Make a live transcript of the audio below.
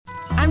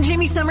I'm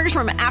Jamie Summers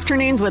from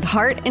Afternoons with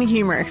Heart and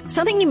Humor.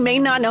 Something you may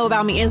not know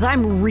about me is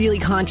I'm really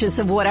conscious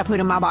of what I put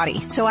in my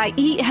body. So I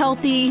eat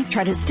healthy,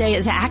 try to stay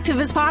as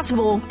active as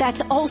possible.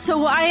 That's also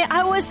why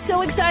I was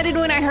so excited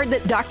when I heard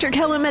that Dr.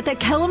 Kellum at the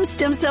Kellum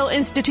Stem Cell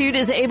Institute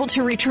is able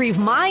to retrieve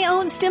my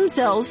own stem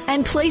cells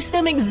and place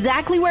them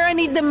exactly where I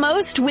need them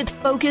most with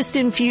focused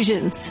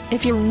infusions.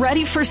 If you're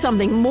ready for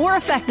something more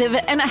effective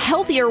and a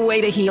healthier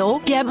way to heal,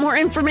 get more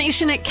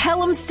information at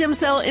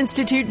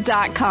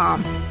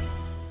KellumStemCellInstitute.com.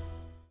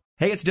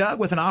 Hey, it's Doug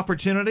with an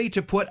opportunity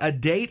to put a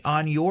date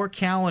on your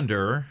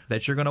calendar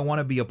that you're going to want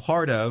to be a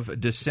part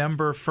of.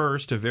 December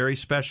 1st, a very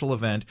special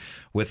event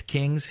with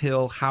Kings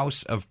Hill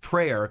House of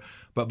Prayer.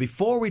 But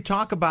before we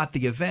talk about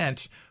the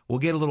event, we'll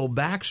get a little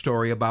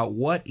backstory about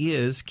what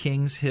is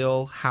Kings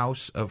Hill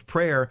House of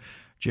Prayer.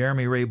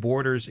 Jeremy Ray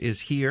Borders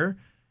is here,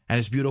 and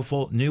his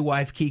beautiful new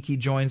wife, Kiki,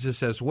 joins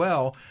us as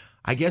well.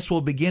 I guess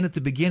we'll begin at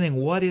the beginning.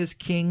 What is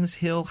Kings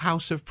Hill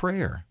House of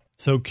Prayer?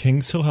 So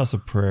Kings Hill House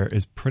of Prayer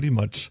is pretty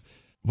much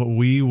what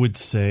we would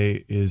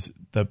say is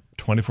the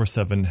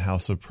 24/7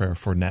 house of prayer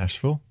for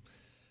Nashville.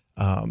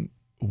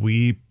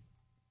 We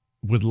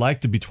would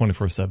like to be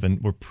 24/7.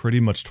 We're pretty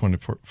much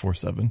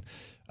 24/7.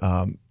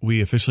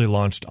 We officially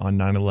launched on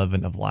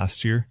 9/11 of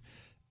last year,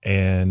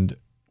 and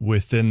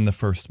within the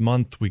first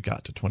month, we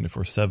got to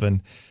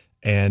 24/7.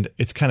 And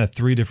it's kind of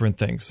three different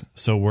things.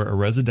 So we're a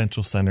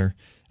residential center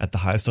at the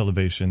highest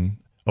elevation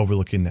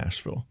overlooking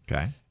Nashville.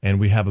 Okay. And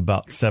we have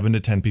about 7 to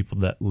 10 people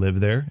that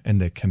live there,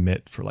 and they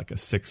commit for like a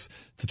 6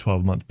 to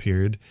 12 month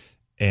period.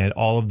 And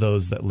all of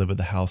those that live at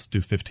the house do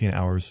 15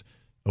 hours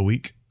a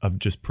week of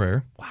just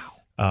prayer.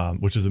 Wow.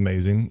 Which is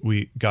amazing.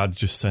 God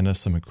just sent us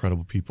some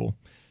incredible people.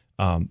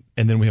 And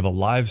then we have a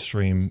live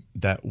stream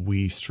that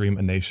we stream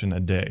a nation a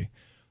day.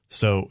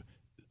 So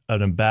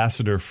an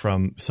ambassador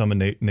from some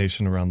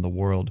nation around the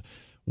world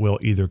will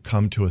either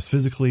come to us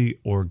physically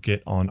or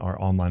get on our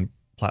online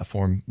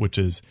platform, which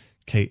is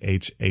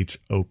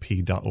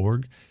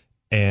khhop.org,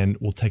 and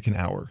we'll take an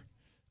hour.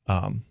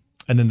 And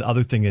then the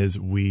other thing is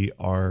we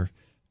are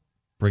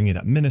bringing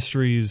up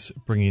ministries,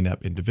 bringing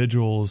up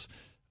individuals,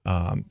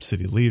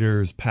 city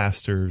leaders,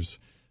 pastors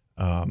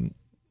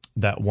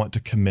that want to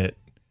commit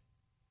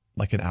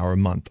like an hour a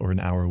month or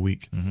an hour a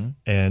week. Mm-hmm.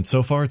 And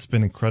so far it's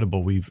been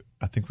incredible.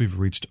 I think we've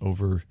reached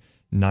over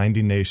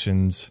 90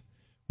 nations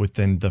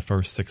within the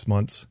first 6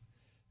 months.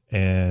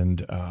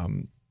 And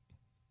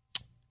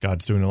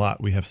God's doing a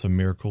lot. We have some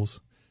miracles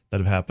that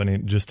have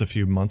happened. Just a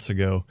few months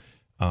ago,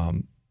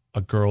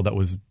 a girl that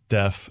was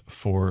deaf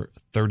for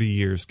 30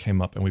 years came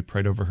up, and we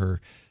prayed over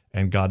her,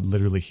 and God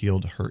literally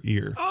healed her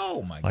ear.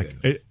 Oh, my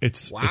goodness.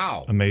 It's wow.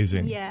 It's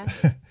amazing. Yeah.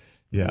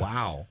 Yeah.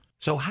 Wow.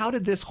 So how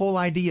did this whole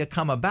idea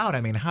come about? I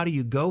mean, how do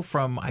you go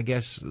from, I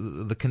guess,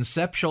 the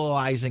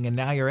conceptualizing and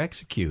now you're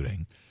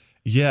executing?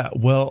 Yeah,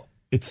 well,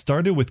 it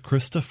started with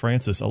Krista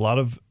Francis. A lot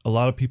of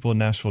people in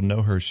Nashville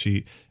know her.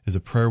 She is a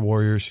prayer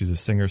warrior. She's a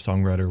singer,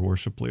 songwriter,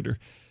 worship leader.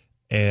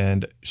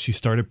 And she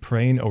started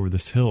praying over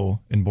this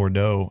hill in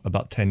Bordeaux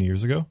about 10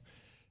 years ago.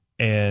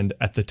 And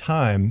at the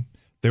time,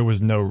 there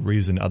was no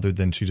reason other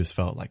than she just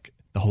felt like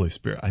the Holy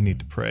Spirit, I need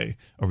to pray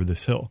over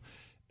this hill.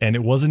 And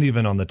it wasn't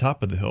even on the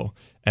top of the hill.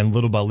 And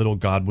little by little,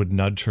 God would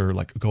nudge her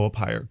like, go up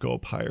higher, go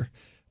up higher.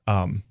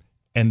 And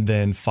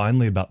then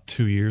finally, about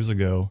 2 years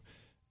ago,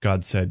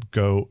 God said,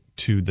 go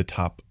to the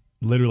top,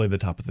 literally the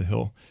top of the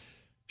hill.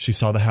 She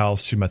saw the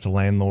house. She met the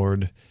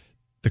landlord.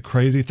 The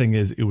crazy thing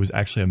is it was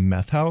actually a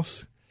meth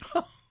house.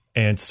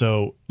 And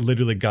so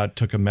literally God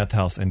took a meth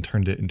house and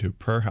turned it into a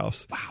prayer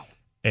house. Wow.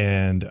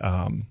 And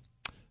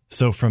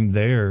so from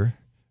there,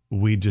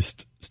 we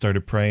just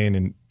started praying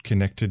and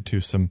connected to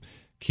some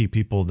key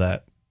people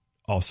that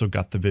also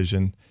got the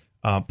vision.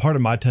 Part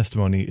of my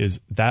testimony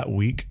is that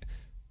week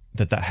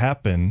that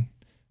happened,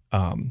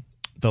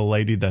 the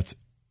lady that's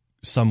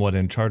somewhat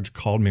in charge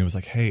called me and was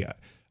like, hey,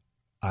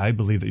 I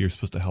believe that you're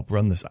supposed to help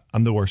run this.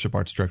 I'm the worship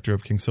arts director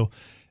of Kings Hill.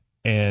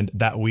 And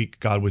that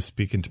week, God was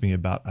speaking to me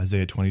about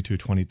Isaiah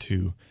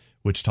 22:22,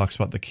 which talks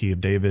about the key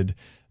of David.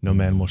 No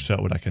man will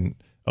shut what I can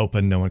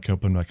open. No one can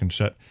open what I can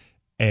shut.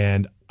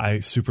 And I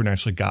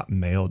supernaturally got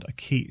mailed a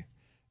key.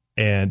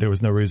 And there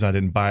was no reason I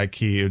didn't buy a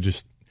key.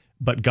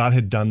 But God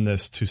had done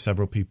this to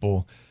several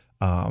people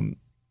that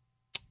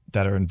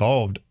are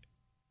involved.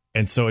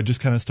 And so it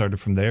just kind of started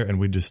from there. And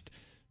we just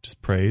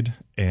prayed,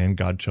 and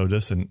God showed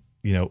us, and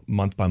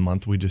month by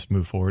month we just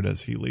move forward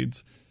as He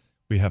leads.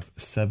 We have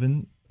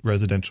 7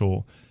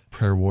 residential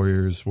prayer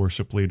warriors,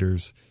 worship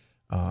leaders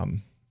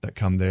that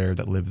come there,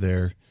 that live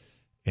there,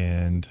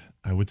 and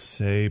I would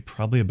say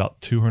probably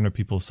about 200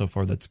 people so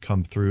far that's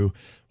come through.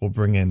 We'll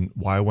bring in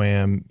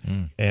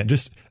YWAM, and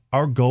just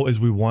our goal is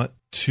we want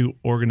to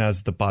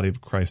organize the body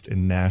of Christ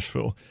in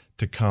Nashville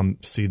to come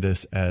see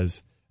this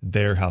as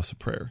their house of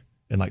prayer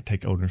and like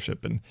take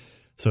ownership, and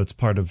so it's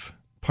part of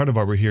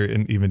why we're here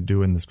and even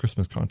doing this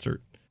Christmas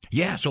concert.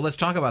 Yeah, so let's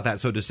talk about that.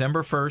 So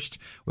December 1st,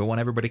 we want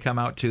everybody to come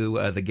out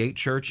to the Gate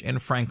Church in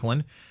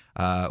Franklin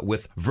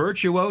with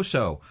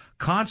virtuoso,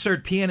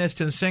 concert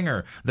pianist and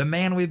singer, the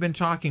man we've been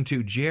talking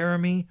to,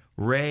 Jeremy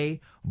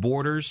Ray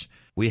Borders.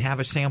 We have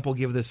a sample.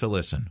 Give this a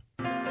listen.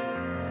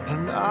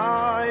 and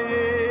I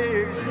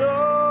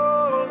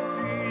exalt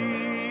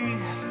thee,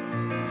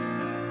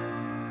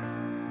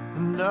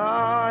 and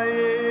I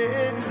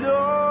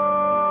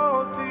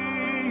exalt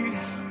thee,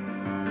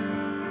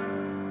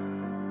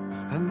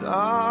 and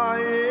I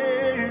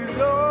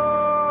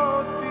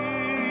exalt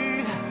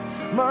thee,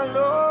 my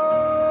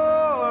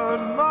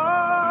Lord,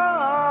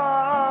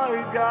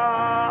 my God.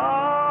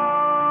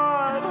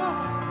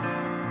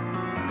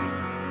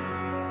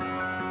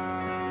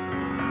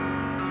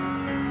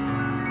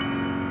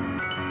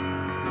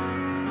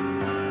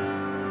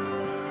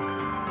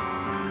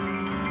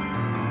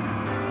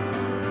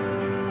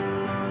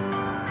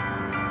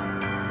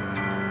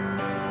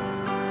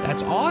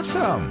 That's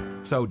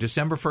awesome. So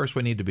December 1st,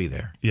 we need to be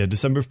there. Yeah,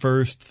 December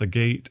 1st, the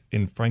gate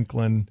in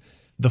Franklin.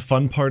 The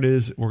fun part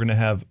is we're going to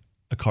have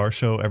a car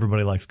show.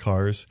 Everybody likes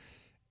cars.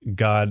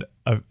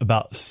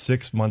 About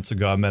 6 months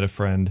ago, I met a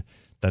friend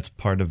that's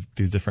part of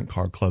these different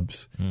car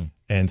clubs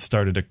and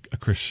started a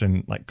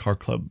Christian car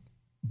club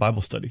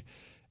Bible study.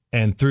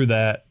 And through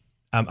that,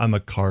 I'm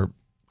a car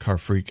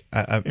freak.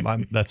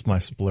 That's my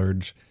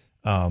splurge.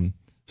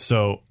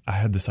 So I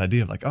had this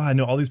idea of I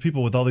know all these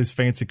people with all these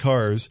fancy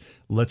cars.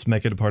 Let's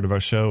make it a part of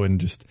our show and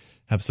just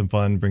have some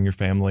fun. Bring your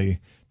family.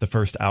 The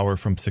first hour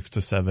from 6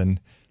 to 7,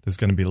 there's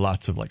going to be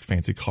lots of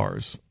fancy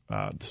cars.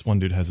 This one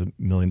dude has $1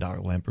 million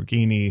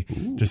Lamborghini.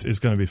 Ooh. Just it's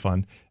going to be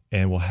fun.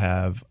 And we'll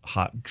have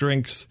hot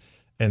drinks.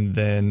 And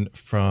then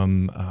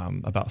from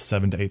about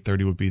 7 to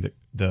 8:30 would be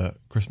the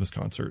Christmas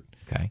concert.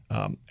 Okay.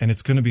 And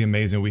it's going to be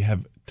amazing. We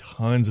have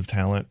tons of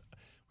talent.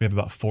 We have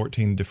about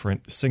 14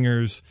 different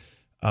singers.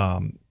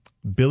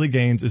 Billy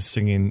Gaines is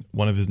singing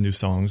one of his new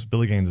songs.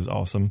 Billy Gaines is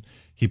awesome.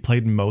 He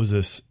played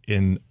Moses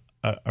in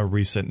a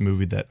recent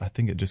movie that I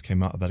think it just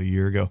came out about a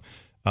year ago.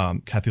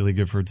 Kathy Lee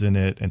Gifford's in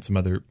it and some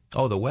other...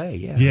 Oh, The Way,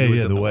 yeah.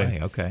 Yeah, The Way.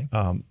 Okay.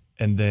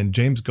 And then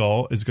James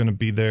Gall is going to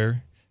be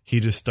there. He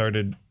just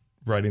started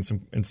writing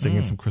some and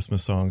singing some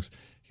Christmas songs.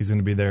 He's going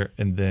to be there.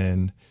 And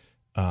then,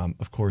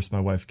 of course, my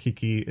wife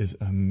Kiki is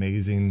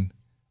an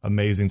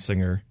amazing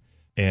singer.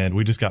 And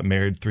we just got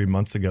married 3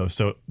 months ago.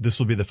 So this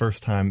will be the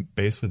first time,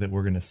 basically, that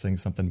we're going to sing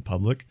something in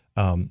public.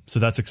 So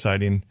that's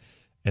exciting.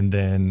 And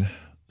then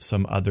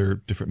some other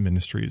different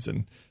ministries.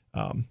 And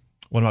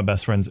one of my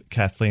best friends,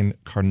 Kathleen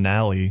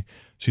Carnally,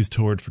 she's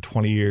toured for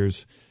 20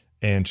 years.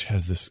 And she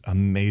has this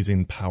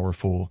amazing,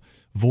 powerful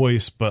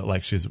voice.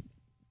 But she's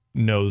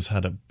knows how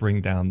to bring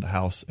down the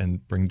house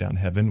and bring down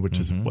heaven, which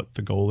is what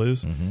the goal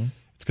is. Mm-hmm.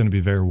 It's going to be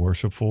very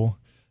worshipful.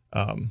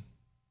 I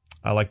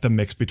like the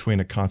mix between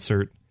a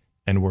concert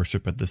and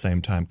worship at the same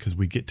time because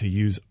we get to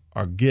use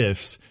our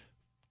gifts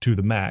to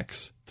the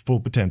max, full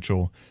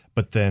potential,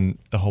 but then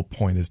the whole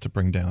point is to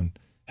bring down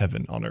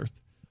heaven on earth.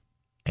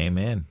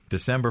 Amen.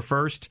 December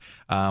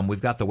 1st,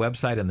 we've got the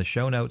website and the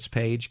show notes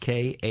page,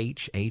 khhop.org.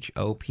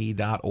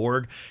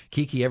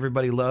 Kiki,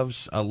 everybody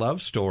loves a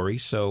love story,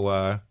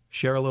 so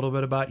share a little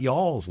bit about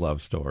y'all's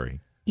love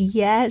story.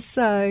 Yeah,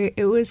 so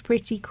it was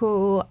pretty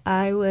cool.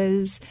 I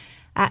was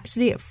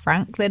actually at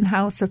Franklin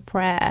House of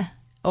Prayer,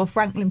 or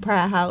Franklin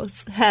Prayer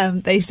House.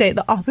 They say it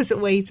the opposite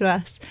way to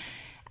us.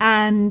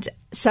 And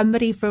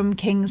somebody from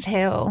Kings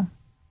Hill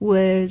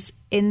was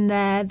in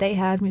there. They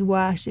heard me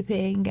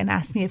worshipping and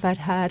asked me if I'd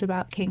heard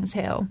about Kings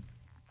Hill.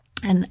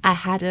 And I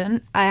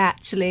hadn't. I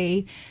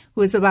actually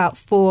was about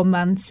 4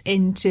 months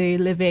into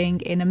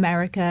living in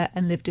America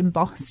and lived in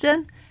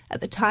Boston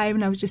at the time.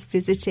 And I was just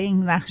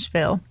visiting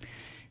Nashville.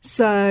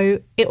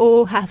 So it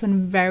all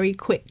happened very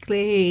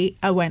quickly.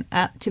 I went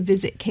up to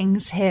visit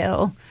Kings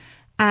Hill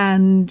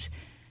and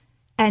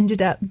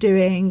ended up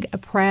doing a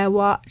prayer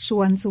watch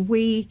once a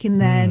week, and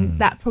then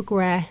that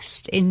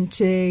progressed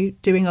into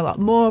doing a lot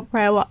more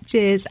prayer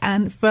watches.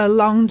 And for a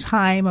long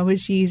time I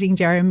was using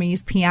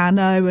Jeremy's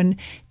piano,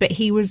 but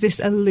he was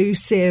this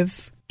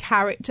elusive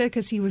character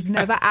because he was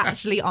never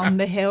actually on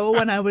the hill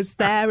when I was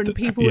there, and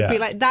people would be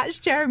like, that's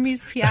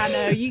Jeremy's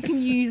piano, you can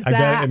use that. I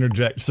gotta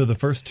interject. So the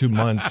first 2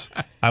 months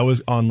I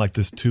was on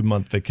this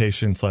 2-month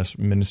vacation /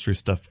 ministry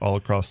stuff all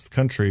across the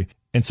country.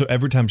 And so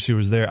every time she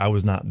was there, I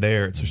was not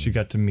there. So she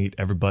got to meet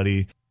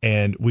everybody,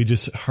 and we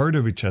just heard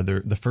of each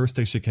other. The first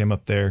day she came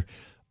up there,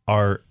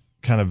 our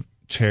kind of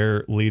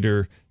chair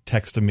leader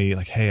texted me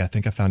hey, I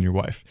think I found your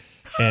wife.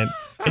 And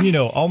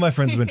all my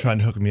friends have been trying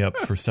to hook me up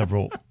for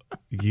several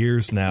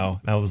years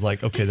now. I was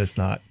like, okay, that's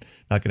not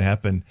going to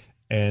happen.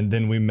 And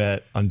then we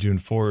met on June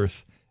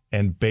 4th.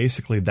 And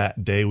basically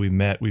that day we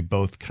met, we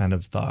both kind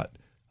of thought,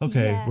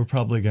 okay, we're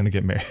probably going to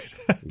get married.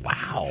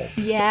 Wow.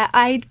 Yeah,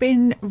 I'd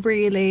been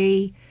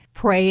really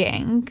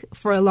praying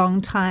for a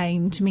long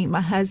time to meet my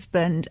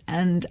husband,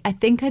 and I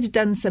think I'd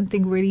done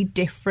something really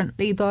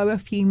differently though. A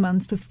few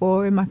months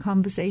before, in my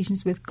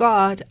conversations with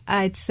God,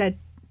 I'd said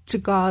to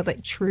God,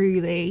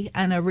 truly,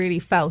 and I really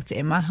felt it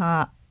in my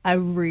heart, I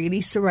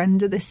really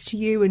surrender this to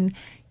you, and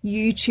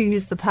you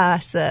choose the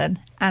person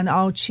and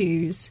I'll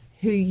choose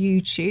who you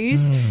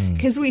choose.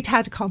 Because we'd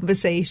had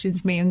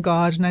conversations, me and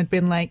God, and I'd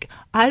been like,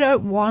 I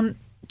don't want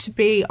to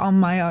be on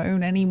my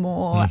own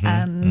anymore.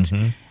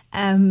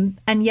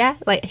 And yeah,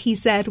 he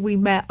said, we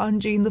met on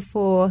June the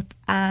 4th,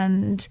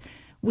 and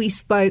we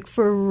spoke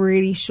for a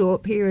really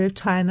short period of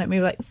time, like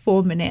maybe like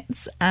 4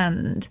 minutes,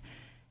 and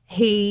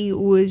he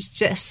was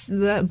just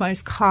the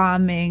most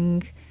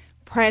calming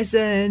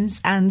presence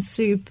and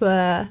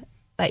super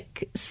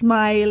like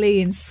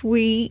smiley and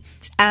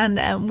sweet.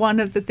 And one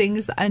of the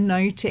things that I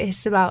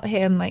noticed about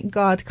him, like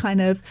God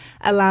kind of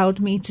allowed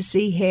me to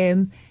see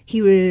him.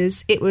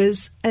 It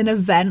was an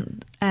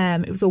event,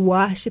 it was a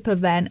worship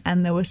event,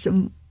 and there were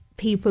some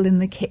people in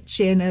the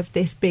kitchen of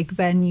this big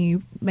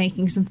venue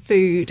making some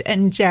food,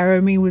 and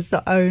Jeremy was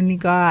the only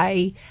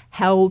guy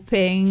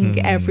helping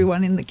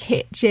everyone in the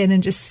kitchen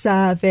and just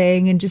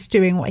serving and just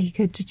doing what he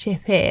could to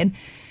chip in.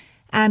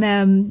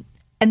 And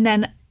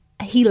then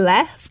he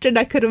left and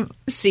I couldn't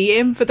see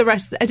him for the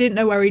rest. I didn't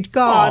know where he'd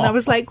gone. I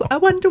was like, I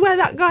wonder where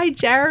that guy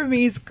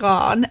Jeremy's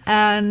gone.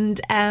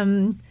 And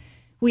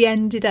we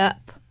ended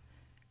up,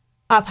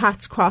 our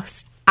paths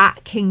crossed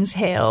at Kings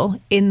Hill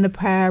in the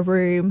prayer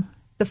room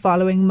the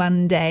following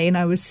Monday, and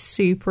I was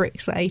super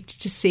excited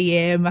to see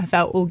him. I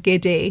felt all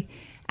giddy,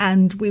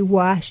 and we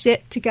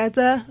worshipped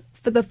together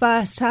for the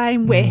first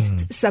time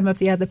with some of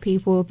the other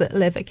people that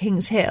live at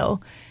Kings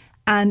Hill,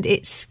 and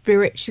it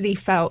spiritually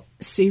felt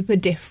super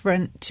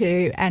different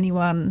to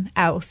anyone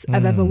else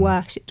I've ever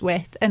worshipped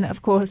with. And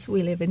of course,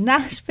 we live in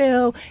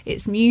Nashville,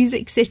 it's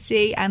Music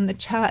City, and the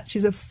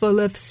churches are full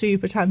of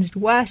super talented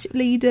worship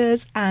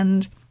leaders,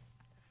 and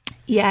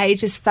yeah, it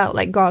just felt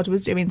like God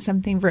was doing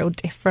something real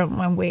different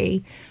when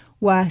we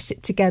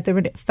worshipped together,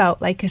 and it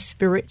felt like a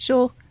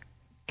spiritual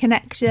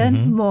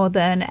connection more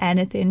than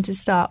anything to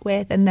start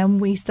with. And then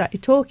we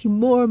started talking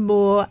more and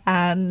more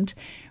and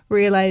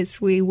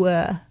realised we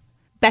were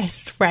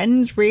best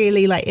friends,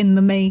 really, like in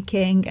the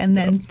making, and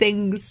then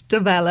things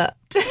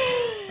developed.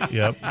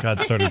 Yep,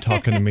 God started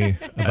talking to me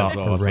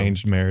about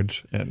arranged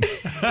marriage, and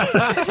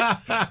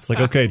it's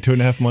like, okay,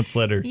 2.5 months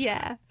later.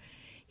 Yeah.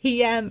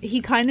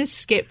 He kind of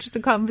skipped the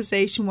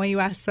conversation where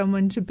you asked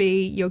someone to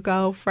be your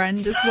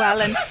girlfriend as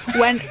well. And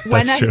when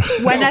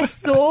I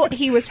thought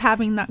he was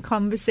having that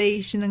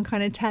conversation and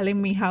kind of telling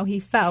me how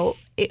he felt,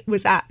 it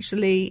was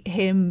actually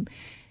him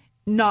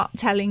not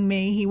telling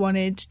me he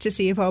wanted to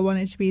see if I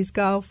wanted to be his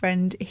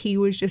girlfriend. He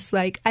was just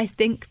like, I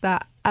think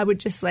that I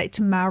would just like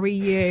to marry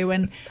you,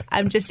 and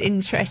I'm just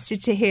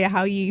interested to hear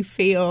how you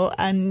feel.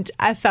 And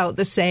I felt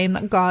the same,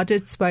 that God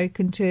had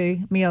spoken to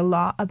me a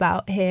lot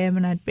about him,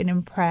 and I'd been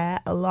in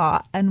prayer a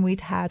lot, and we'd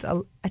had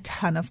a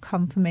ton of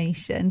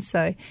confirmation.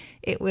 So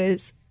it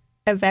was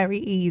a very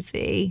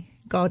easy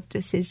God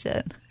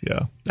decision.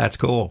 Yeah. That's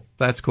cool.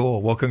 That's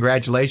cool. Well,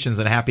 congratulations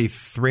and happy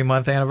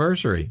 3-month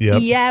anniversary.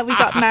 Yep. Yeah, we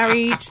got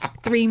married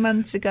 3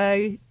 months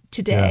ago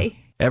today.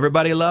 Yeah.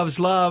 Everybody loves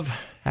love.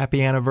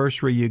 Happy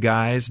anniversary, you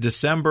guys.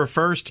 December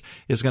 1st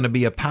is going to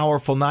be a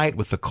powerful night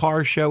with the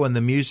car show and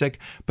the music,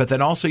 but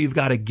then also you've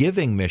got a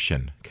giving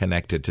mission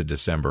connected to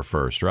December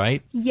 1st,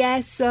 right?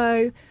 Yeah,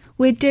 so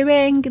we're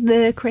doing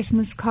the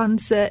Christmas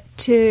concert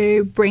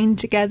to bring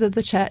together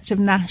the Church of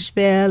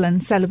Nashville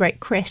and celebrate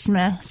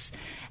Christmas.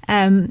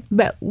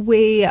 But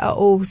we are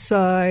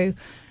also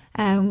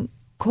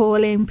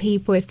calling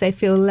people, if they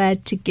feel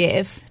led, to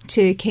give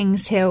to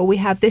Kings Hill. We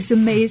have this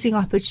amazing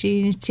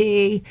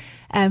opportunity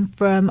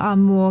from our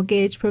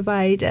mortgage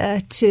provider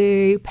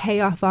to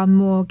pay off our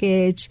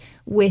mortgage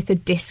with a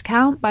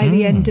discount by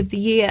the end of the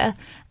year.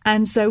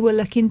 And so we're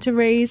looking to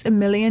raise $1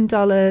 million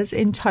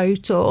in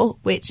total,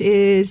 which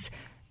is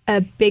a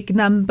big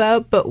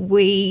number, but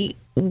we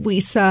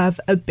serve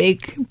a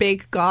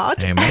big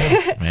God.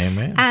 Amen.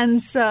 Amen.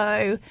 And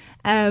so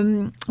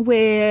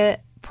we're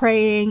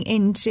praying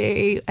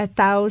into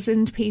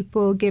 1,000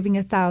 people giving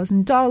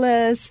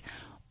 $1,000,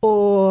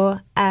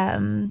 or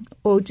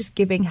just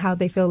giving how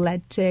they feel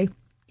led to.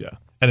 Yeah.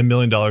 And $1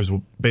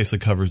 million basically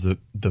covers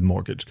the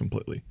mortgage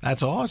completely.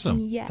 That's awesome.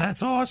 Yeah.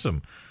 That's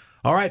awesome.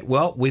 All right.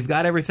 Well, we've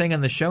got everything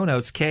in the show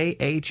notes, khhop.org,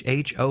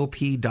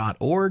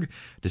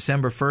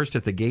 December 1st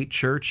at the Gate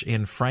Church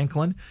in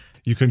Franklin.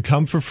 You can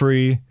come for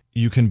free.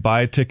 You can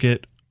buy a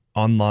ticket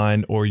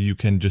online, or you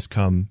can just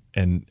come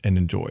and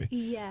enjoy.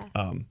 Yeah.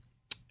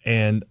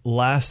 And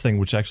last thing,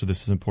 which actually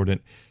this is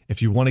important,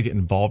 if you want to get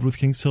involved with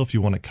Kings Hill, if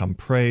you want to come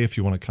pray, if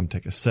you want to come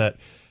take a set,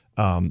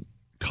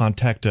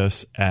 contact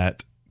us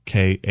at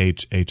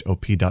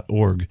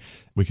khhop.org.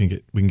 We can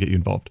get you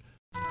involved.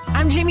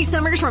 I'm Jamie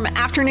Summers from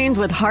Afternoons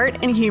with Heart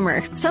and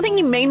Humor. Something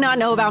you may not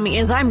know about me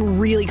is I'm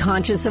really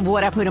conscious of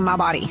what I put in my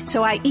body.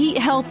 So I eat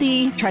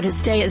healthy, try to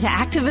stay as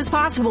active as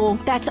possible.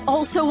 That's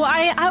also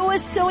why I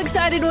was so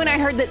excited when I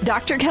heard that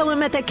Dr.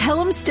 Kellum at the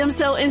Kellum Stem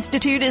Cell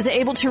Institute is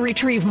able to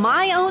retrieve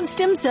my own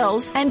stem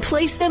cells and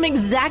place them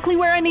exactly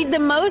where I need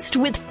them most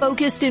with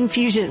focused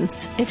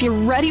infusions. If you're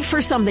ready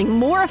for something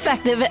more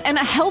effective and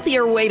a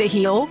healthier way to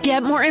heal,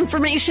 get more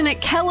information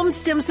at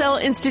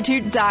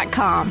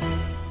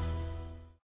KellumStemCellInstitute.com.